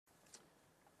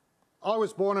I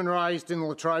was born and raised in the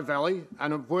Latrobe Valley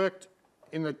and have worked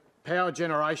in the power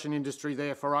generation industry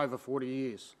there for over 40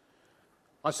 years.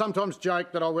 I sometimes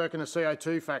joke that I work in a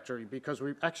CO2 factory because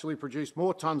we actually produce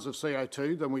more tonnes of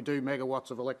CO2 than we do megawatts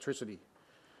of electricity.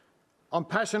 I'm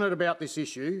passionate about this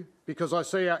issue because I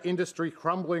see our industry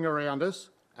crumbling around us,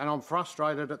 and I'm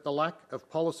frustrated at the lack of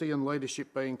policy and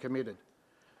leadership being committed.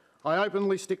 I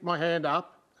openly stick my hand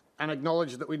up and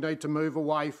acknowledge that we need to move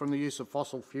away from the use of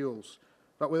fossil fuels.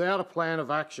 But without a plan of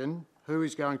action, who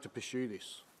is going to pursue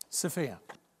this? Sophia.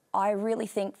 I really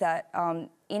think that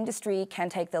industry can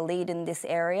take the lead in this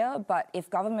area, but if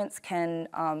governments can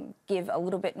give a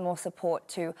little bit more support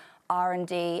to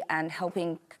R&D and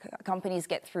helping companies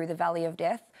get through the valley of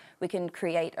death, we can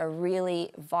create a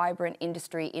really vibrant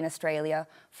industry in Australia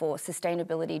for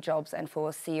sustainability jobs and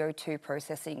for CO2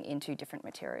 processing into different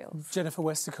materials. Jennifer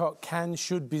Westacott,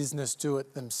 should business do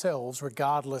it themselves,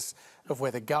 regardless of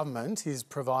whether government is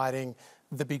providing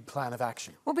the big plan of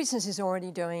action? Well, business is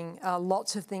already doing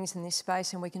lots of things in this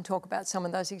space, and we can talk about some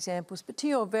of those examples. But to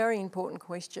your very important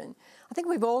question, I think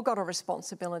we've all got a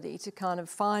responsibility to kind of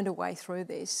find a way through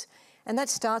this. And that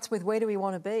starts with, where do we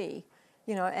want to be?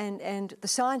 You know, and the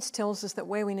science tells us that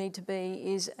where we need to be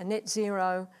is a net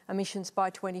zero emissions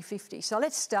by 2050. So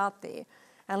let's start there.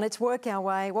 And let's work our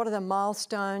way. What are the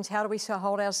milestones? How do we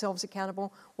hold ourselves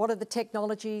accountable? What are the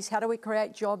technologies? How do we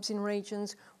create jobs in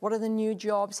regions? What are the new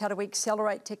jobs? How do we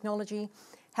accelerate technology?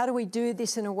 How do we do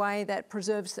this in a way that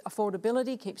preserves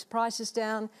affordability, keeps prices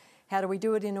down? How do we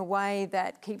do it in a way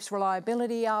that keeps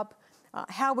reliability up?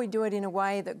 How do we do it in a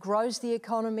way that grows the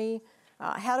economy?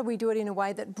 How do we do it in a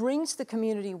way that brings the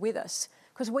community with us?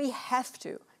 Because we have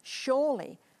to,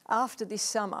 surely, after this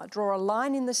summer, draw a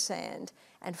line in the sand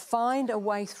and find a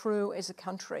way through as a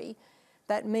country.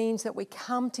 That means that we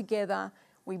come together,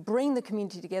 we bring the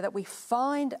community together, we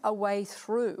find a way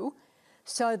through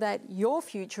so that your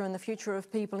future and the future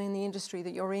of people in the industry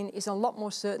that you're in is a lot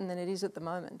more certain than it is at the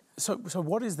moment. So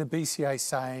what is the BCA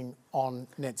saying on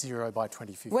net zero by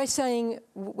 2050? We're saying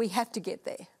we have to get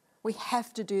there. We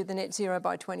have to do the net zero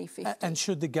by 2050. And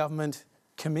should the government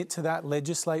commit to that,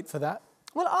 legislate for that?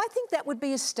 Well, I think that would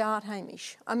be a start,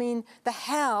 Hamish. I mean, the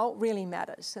how really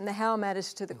matters, and the how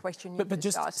matters to the question you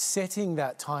just asked. But just setting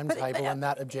that timetable and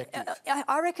that objective.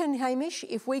 I reckon, Hamish,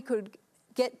 if we could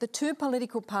get the two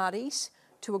political parties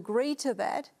to agree to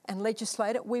that and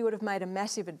legislate it, we would have made a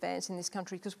massive advance in this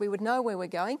country, because we would know where we're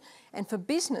going. And for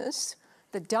business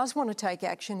that does want to take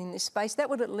action in this space, that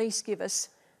would at least give us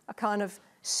a kind of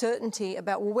certainty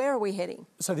about, well, where are we heading?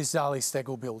 So this Zali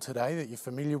Steggall bill today that you're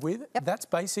familiar with, yep. That's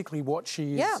basically what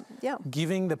she is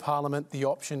giving the parliament the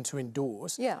option to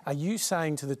endorse. Yeah. Are you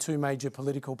saying to the two major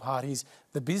political parties,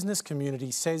 the business community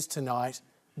says tonight,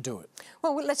 do it?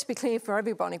 Well, let's be clear for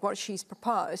everybody what she's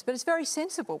proposed, but it's very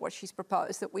sensible what she's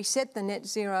proposed, that we set the net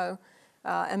zero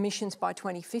emissions by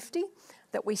 2050,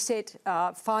 that we set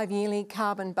 5-yearly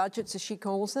carbon budgets, as she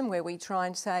calls them, where we try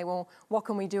and say, well, what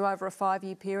can we do over a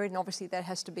 5-year period? And obviously that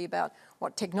has to be about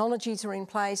what technologies are in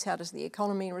place, how does the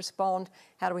economy respond,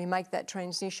 how do we make that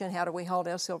transition, how do we hold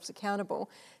ourselves accountable?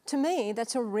 To me,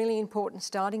 that's a really important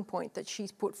starting point that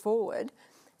she's put forward.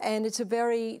 And it's to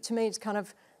me, it's kind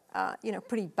of,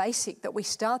 pretty basic that we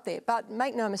start there. But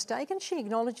make no mistake, and she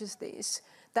acknowledges this,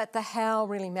 that the how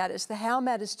really matters. The how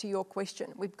matters to your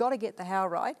question. We've got to get the how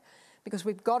right, because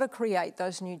we've got to create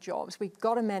those new jobs. We've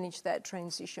got to manage that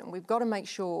transition. We've got to make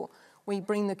sure we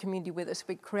bring the community with us.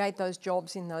 We create those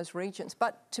jobs in those regions.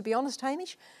 But to be honest,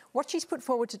 Hamish, what she's put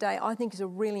forward today, I think, is a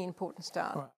really important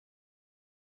start.